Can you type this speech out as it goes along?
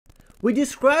We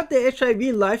described the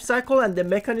HIV life cycle and the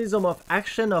mechanism of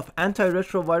action of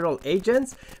antiretroviral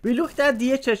agents. We looked at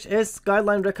DHHS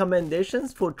guideline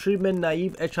recommendations for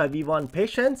treatment-naive HIV-1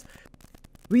 patients.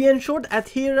 We ensured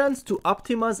adherence to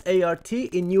optimized ART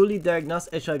in newly diagnosed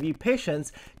HIV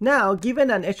patients. Now, given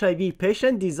an HIV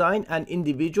patient, design an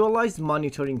individualized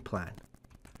monitoring plan.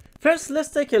 First, let's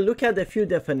take a look at a few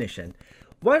definitions.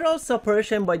 Viral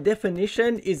suppression by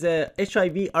definition is a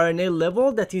HIV RNA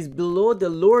level that is below the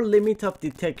lower limit of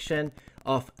detection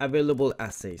of available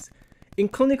assays. In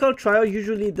clinical trial,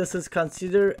 usually this is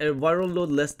considered a viral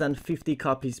load less than 50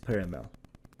 copies per ml.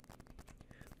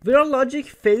 Virologic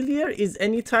failure is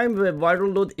any time where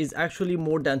viral load is actually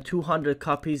more than 200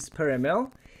 copies per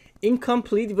ml.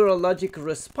 Incomplete virologic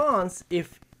response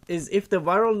if the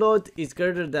viral load is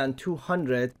greater than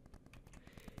 200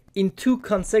 in 2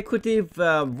 consecutive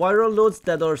viral loads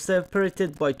that are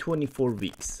separated by 24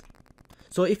 weeks.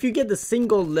 So if you get a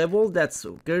single level that's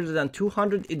greater than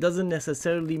 200, it doesn't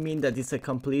necessarily mean that it's a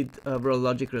complete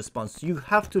virologic response. You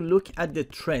have to look at the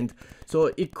trend.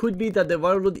 So it could be that the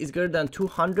viral load is greater than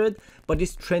 200, but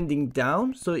it's trending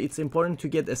down. So it's important to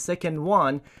get a second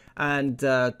one and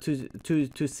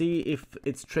to see if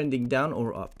it's trending down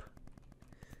or up.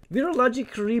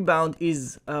 Virologic rebound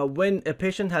is when a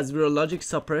patient has virologic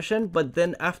suppression, but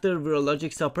then after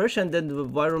virologic suppression, then the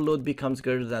viral load becomes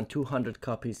greater than 200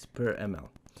 copies per ml.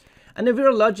 And a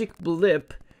virologic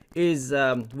blip is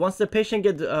once the patient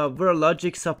gets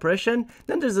virologic suppression,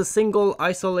 then there's a single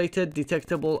isolated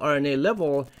detectable RNA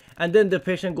level, and then the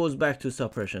patient goes back to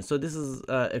suppression. So this is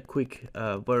a quick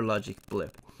virologic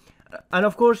blip. And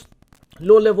of course,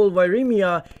 low-level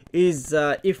viremia is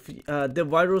if the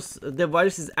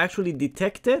virus is actually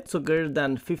detected, so greater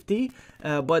than 50,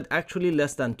 but actually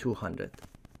less than 200.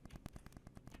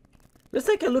 Let's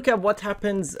take a look at what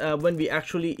happens when we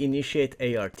actually initiate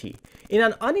ART. In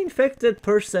an uninfected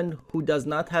person who does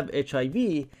not have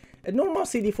HIV, a normal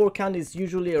CD4 count is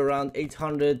usually around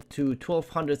 800 to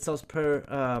 1200 cells per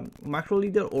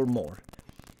microliter or more.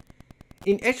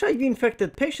 In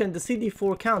HIV-infected patients, the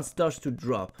CD4 count starts to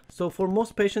drop. So for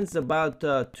most patients, about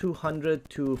 200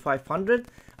 to 500.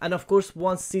 And of course,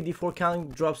 once CD4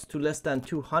 count drops to less than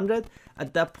 200,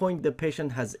 at that point, the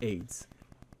patient has AIDS.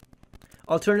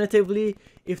 Alternatively,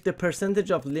 if the percentage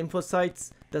of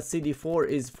lymphocytes that CD4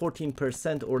 is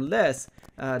 14% or less,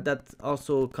 that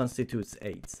also constitutes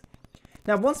AIDS.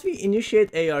 Now, once we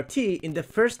initiate ART in the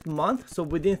first month, so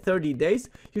within 30 days,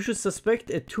 you should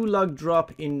suspect a 2-log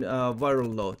drop in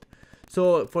viral load.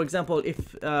 So, for example,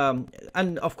 if,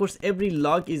 and of course, every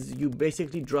log is you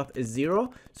basically drop a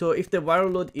 0. So if the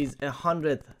viral load is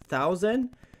 100,000,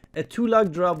 a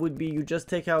 2-log drop would be you just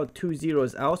take out 2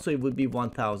 zeros out, so it would be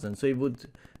 1,000. So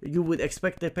you would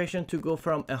expect the patient to go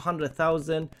from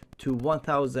 100,000 to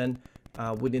 1,000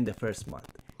 within the first month.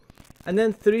 And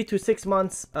then 3 to 6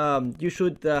 months, you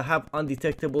should have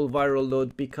undetectable viral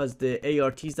load because the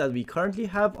ARTs that we currently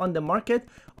have on the market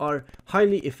are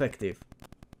highly effective.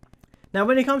 Now,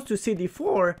 when it comes to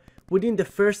CD4, within the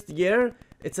first year,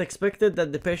 it's expected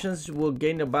that the patients will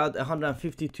gain about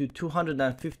 150 to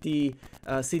 250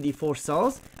 CD4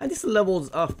 cells, and this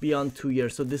levels off beyond 2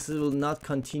 years, so this will not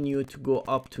continue to go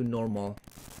up to normal.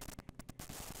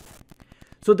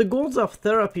 So the goals of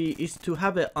therapy is to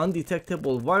have an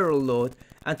undetectable viral load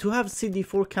and to have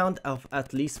CD4 count of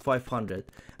at least 500.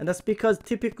 And that's because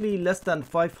typically less than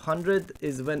 500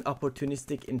 is when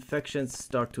opportunistic infections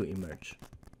start to emerge,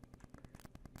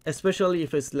 especially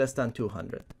if it's less than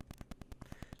 200.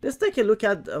 Let's take a look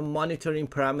at monitoring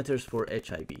parameters for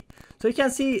HIV. So you can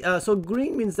see, so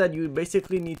green means that you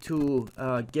basically need to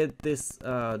get this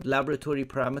laboratory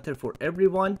parameter for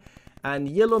everyone. And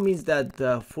yellow means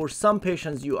that for some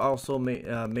patients, you also may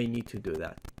need to do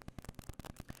that.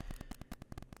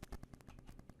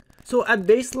 So at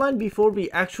baseline, before we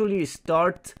actually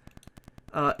start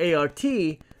ART,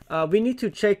 we need to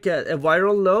check a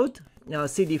viral load,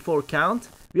 CD4 count.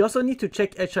 We also need to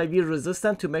check HIV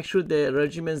resistance to make sure the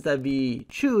regimens that we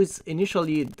choose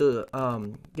initially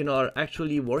are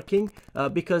actually working,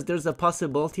 because there's a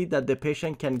possibility that the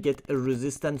patient can get a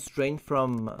resistant strain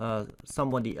from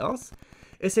somebody else.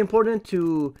 It's important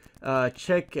to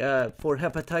check for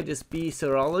hepatitis B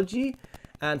serology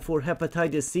and for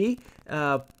hepatitis C.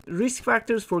 Risk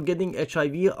factors for getting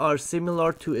HIV are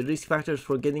similar to risk factors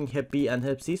for getting Hep B and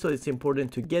Hep C, so it's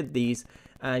important to get these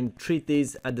and treat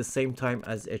these at the same time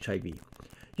as HIV.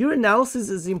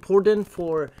 Urinalysis is important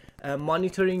for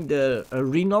monitoring the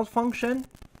renal function.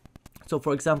 So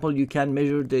for example, you can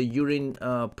measure the urine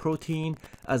protein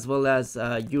as well as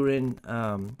urine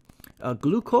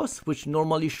glucose, which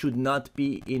normally should not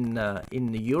be in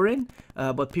the urine,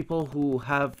 but people who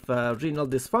have renal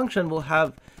dysfunction will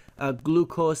have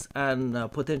glucose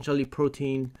and potentially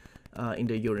protein in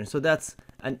the urine. So that's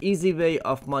an easy way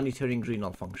of monitoring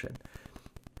renal function.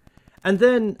 And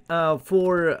then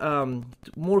for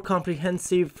more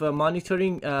comprehensive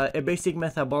monitoring, a basic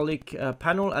metabolic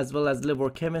panel as well as liver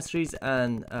chemistries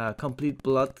and complete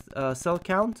blood cell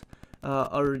count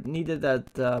are needed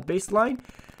at baseline.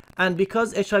 And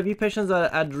because HIV patients are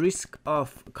at risk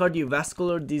of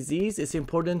cardiovascular disease, it's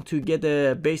important to get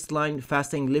a baseline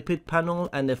fasting lipid panel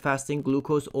and a fasting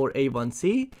glucose or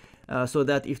A1C so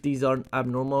that if these are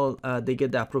abnormal, they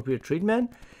get the appropriate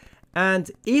treatment.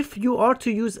 And if you are to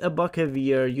use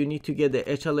abacavir, you need to get the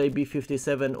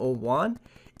HLA-B5701.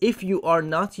 If you are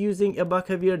not using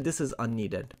abacavir, this is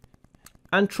unneeded.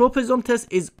 And tropism test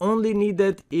is only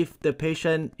needed if the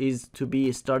patient is to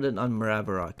be started on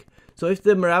Maraviroc. So if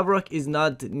the Maraviroc is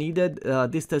not needed,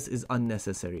 this test is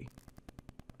unnecessary.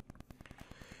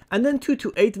 And then 2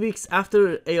 to 8 weeks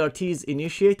after ART is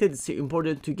initiated, it's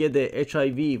important to get the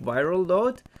HIV viral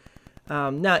load.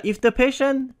 Now, if the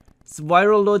patient's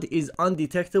viral load is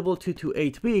undetectable 2 to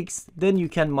 8 weeks, then you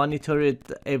can monitor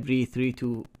it every 3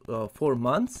 to 4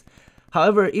 months.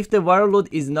 However, if the viral load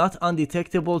is not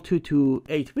undetectable 2 to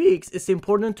 8 weeks, it's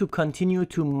important to continue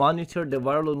to monitor the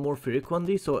viral load more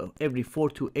frequently, so every 4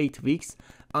 to 8 weeks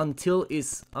until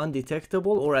it's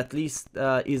undetectable or at least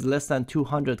is less than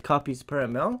 200 copies per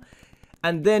ml,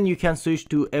 and then you can switch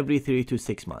to every 3 to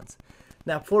 6 months.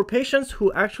 Now, for patients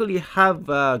who actually have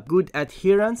good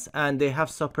adherence and they have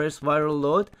suppressed viral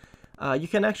load, you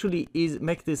can actually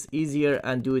make this easier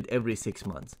and do it every 6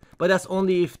 months. But that's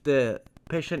only if the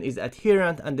patient is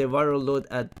adherent and the viral load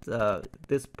at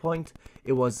this point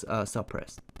it was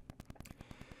suppressed.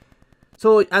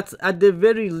 So at the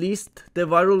very least, the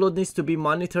viral load needs to be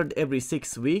monitored every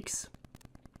 6 weeks.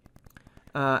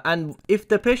 And if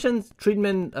the patient's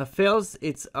treatment fails,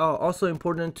 it's also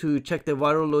important to check the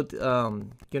viral load,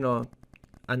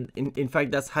 and in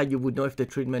fact, that's how you would know if the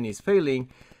treatment is failing.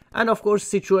 And of course,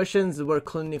 situations were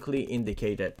clinically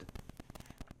indicated.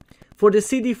 For the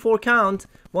CD4 count,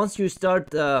 once you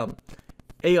start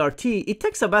ART, it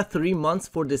takes about 3 months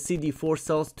for the CD4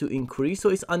 cells to increase, so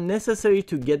it's unnecessary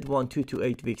to get one 2 to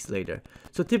 8 weeks later.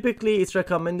 So typically, it's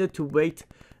recommended to wait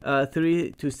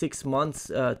 3 to 6 months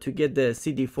to get the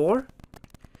CD4.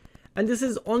 And this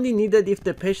is only needed if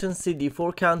the patient's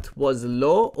CD4 count was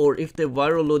low or if the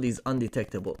viral load is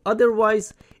undetectable.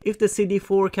 Otherwise, if the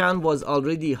CD4 count was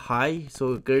already high,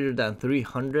 so greater than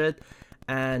 300,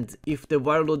 and if the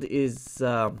viral load is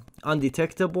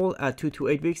undetectable at 2 to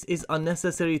 8 weeks, it's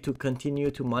unnecessary to continue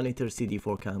to monitor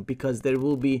CD4 count because there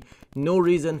will be no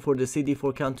reason for the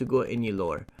CD4 count to go any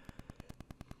lower.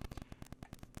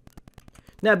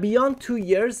 Now, beyond 2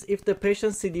 years, if the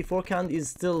patient's CD4 count is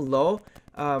still low,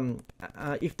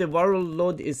 if the viral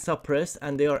load is suppressed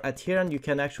and they are adherent, you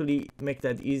can actually make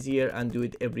that easier and do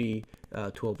it every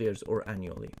 12 years or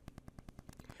annually.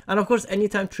 And of course,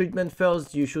 anytime treatment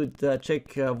fails, you should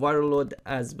check viral load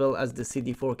as well as the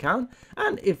CD4 count,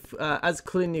 and if as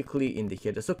clinically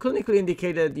indicated. So clinically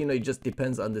indicated, it just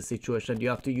depends on the situation. You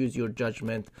have to use your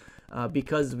judgment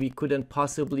because we couldn't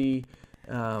possibly,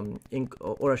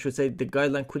 or I should say, the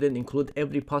guideline couldn't include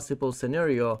every possible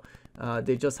scenario.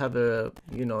 They just have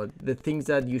the things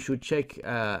that you should check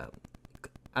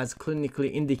as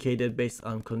clinically indicated based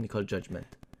on clinical judgment.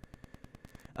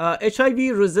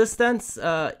 HIV resistance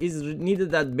is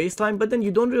needed at baseline, but then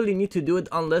you don't really need to do it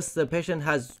unless the patient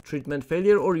has treatment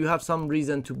failure or you have some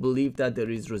reason to believe that there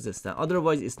is resistance.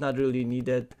 Otherwise, it's not really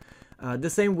needed. The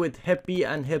same with Hep B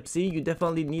and Hep C, you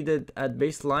definitely need it at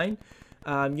baseline.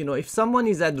 If someone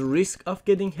is at risk of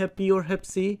getting Hep B or Hep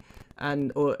C,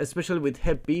 or especially with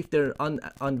Hep B, if they're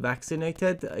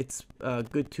unvaccinated, it's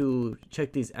good to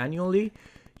check these annually.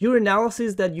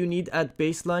 Urinalysis that you need at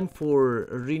baseline for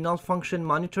renal function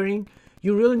monitoring,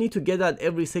 you really need to get that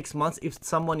every 6 months if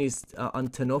someone is on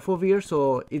tenofovir,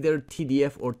 so either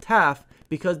TDF or TAF,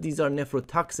 because these are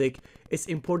nephrotoxic. It's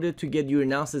important to get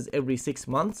urinalysis every 6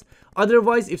 months.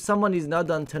 Otherwise, if someone is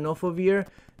not on tenofovir,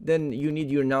 then you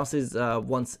need urinalysis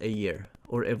once a year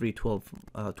or every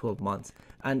 12 months,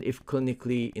 and if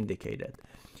clinically indicated.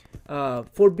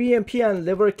 For BMP and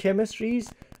liver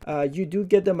chemistries, you do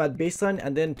get them at baseline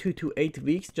and then 2 to 8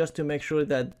 weeks just to make sure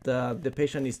that the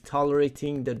patient is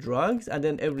tolerating the drugs, and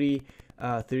then every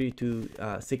 3 to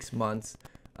 6 months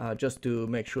just to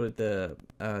make sure the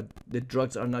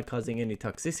drugs are not causing any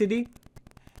toxicity.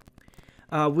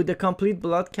 With the complete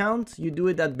blood count, you do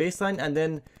it at baseline, and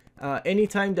then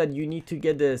anytime that you need to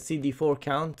get the CD4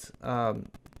 count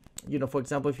you know, for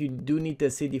example, if you do need the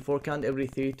CD4 count every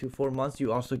 3 to 4 months,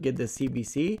 you also get the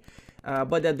CBC.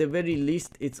 But at the very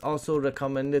least, it's also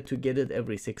recommended to get it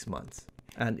every 6 months,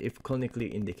 and if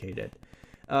clinically indicated.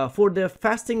 For the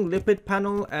fasting lipid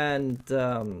panel and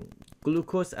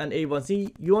glucose and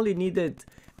A1C, you only need it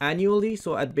annually,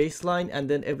 so at baseline, and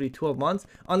then every 12 months,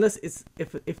 unless it's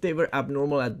if they were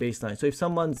abnormal at baseline. So if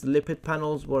someone's lipid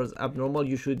panels was abnormal,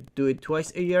 you should do it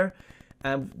twice a year.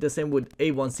 And the same with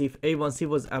A1C. If A1C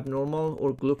was abnormal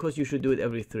or glucose, you should do it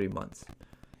every 3 months.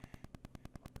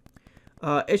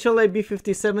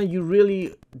 HLA-B57, you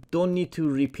really don't need to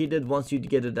repeat it once you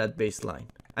get it at baseline.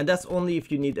 And that's only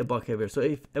if you need abacavir. So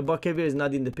if abacavir is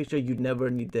not in the picture, you never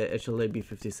need the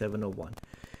HLA-B5701.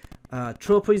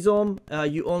 Tropisome,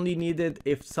 you only need it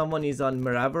if someone is on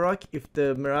Maraviroc. If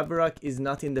the Maraviroc is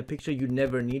not in the picture, you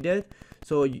never need it.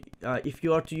 So if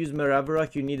you are to use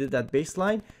Maraviroc, you need it at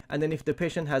baseline. And then if the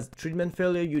patient has treatment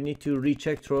failure, you need to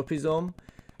recheck tropisome,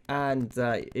 and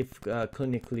if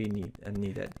clinically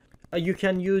needed. You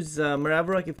can use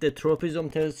Maraviroc if the tropisome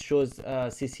test shows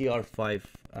CCR5,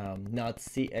 not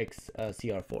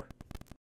CXCR4.